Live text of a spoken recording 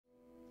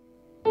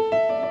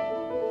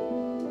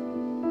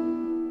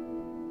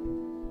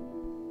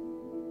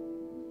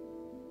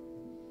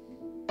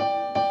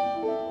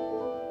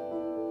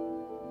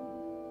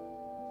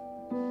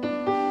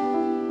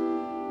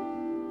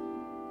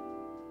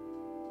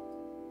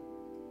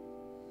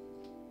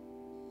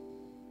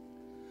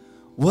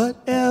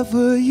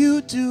Whatever you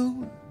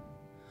do,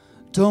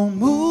 don't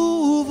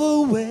move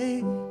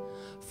away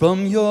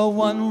from your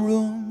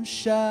one-room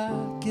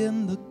shack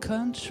in the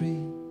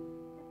country.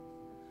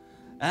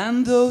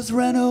 And those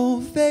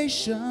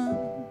renovations,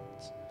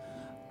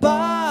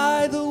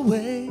 by the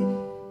way,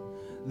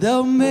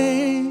 they'll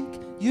make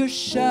your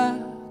shack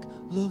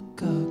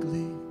look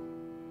ugly.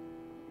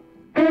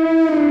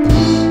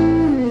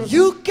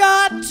 You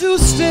got to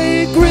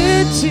stay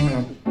gritty.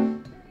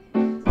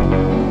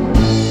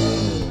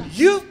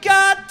 You've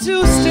got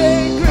to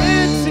stay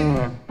gritty.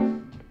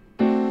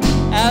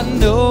 And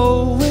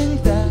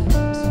knowing that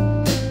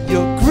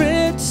your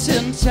grit's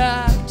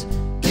intact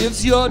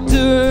gives your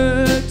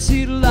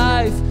dirty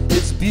life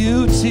its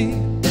beauty.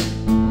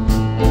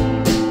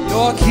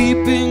 You're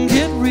keeping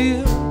it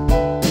real.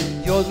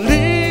 You're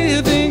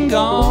living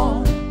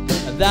on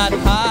that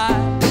high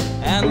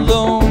and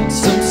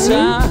lonesome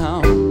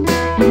sound.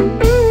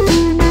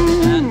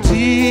 And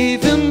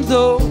even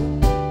though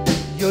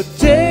your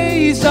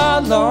days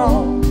are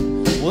long,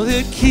 well,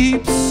 it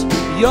keeps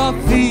your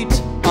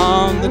feet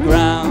on the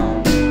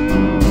ground.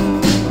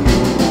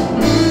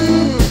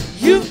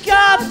 You've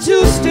got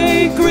to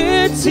stay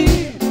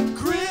gritty,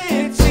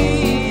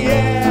 gritty,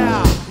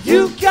 yeah.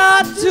 You've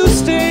got to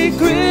stay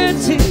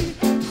gritty,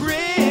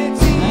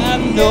 gritty,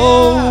 and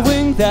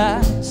knowing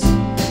that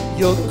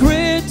your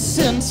grit's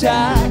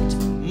intact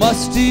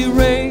must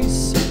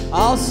erase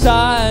all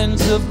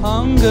signs of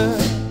hunger.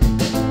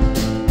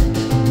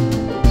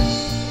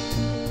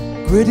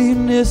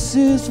 Grittiness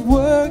is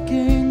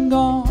working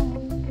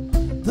on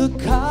the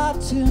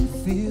cotton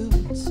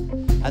fields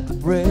at the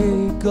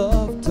break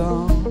of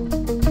dawn.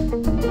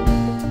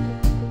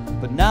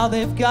 But now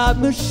they've got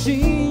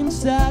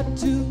machines that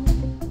do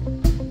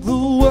the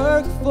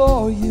work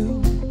for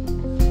you.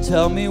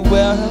 Tell me,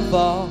 where have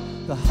all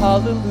the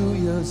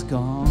hallelujahs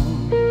gone?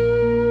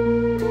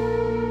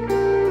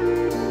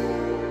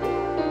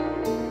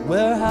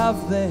 Where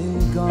have they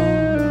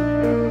gone?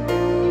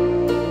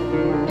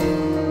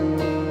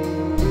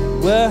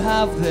 Where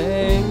have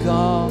they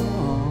gone?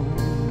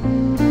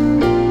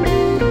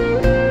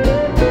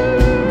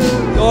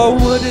 Your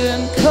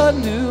wooden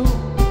canoe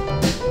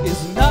is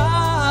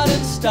not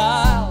in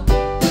style,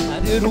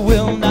 and it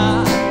will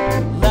not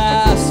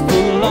last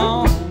for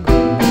long.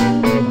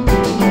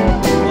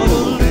 But a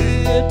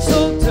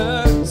little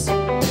dirt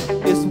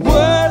is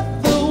worth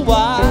the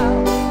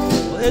while.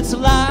 Well, it's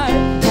like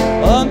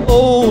an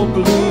old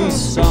blues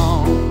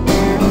song.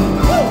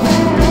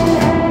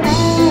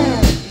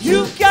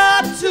 You've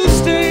got to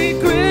stay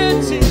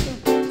gritty,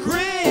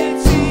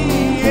 gritty,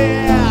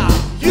 yeah.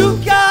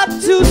 You've got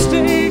to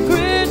stay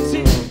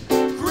gritty,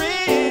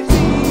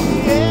 gritty,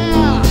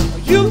 yeah.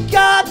 You've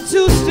got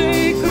to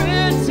stay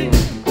gritty,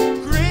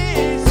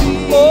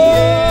 gritty,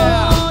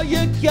 oh,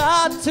 you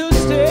got to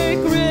stay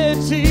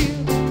gritty,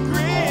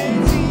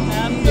 gritty,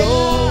 and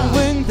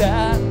knowing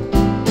that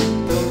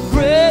the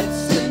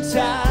grit's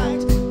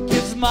intact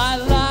gives my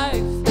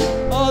life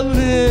a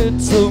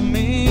little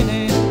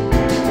meaning.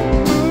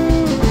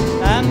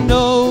 And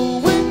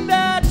knowing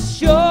that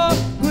your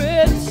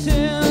grit's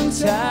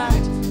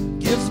intact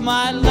gives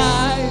my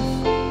life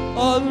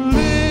a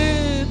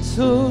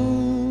little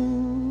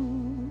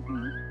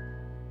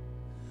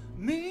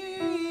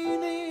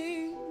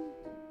meaning.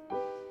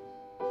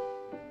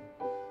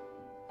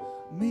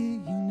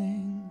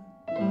 Meaning.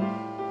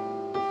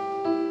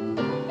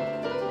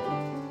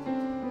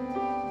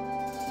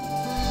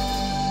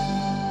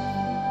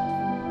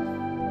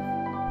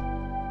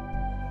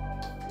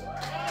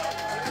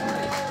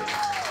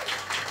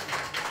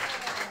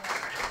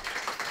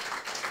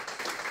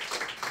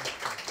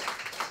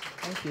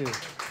 Thank you.